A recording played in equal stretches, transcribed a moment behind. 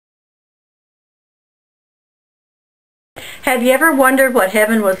Have you ever wondered what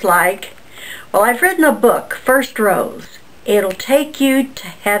heaven was like? Well, I've written a book, First Rose. It'll take you to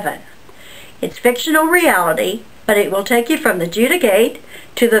heaven. It's fictional reality, but it will take you from the Judah Gate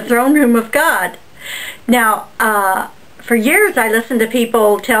to the throne room of God. Now, for years I listened to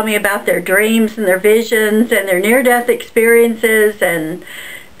people tell me about their dreams and their visions and their near-death experiences and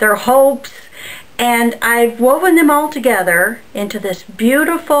their hopes, and I've woven them all together into this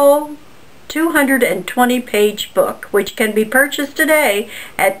beautiful 220-page book, which can be purchased today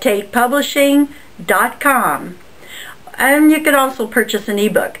at tatepublishing.com. And you can also purchase an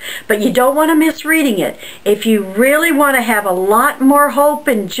ebook, but you don't want to miss reading it. If you really want to have a lot more hope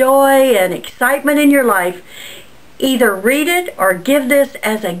and joy and excitement in your life, either read it or give this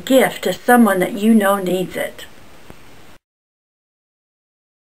as a gift to someone that you know needs it.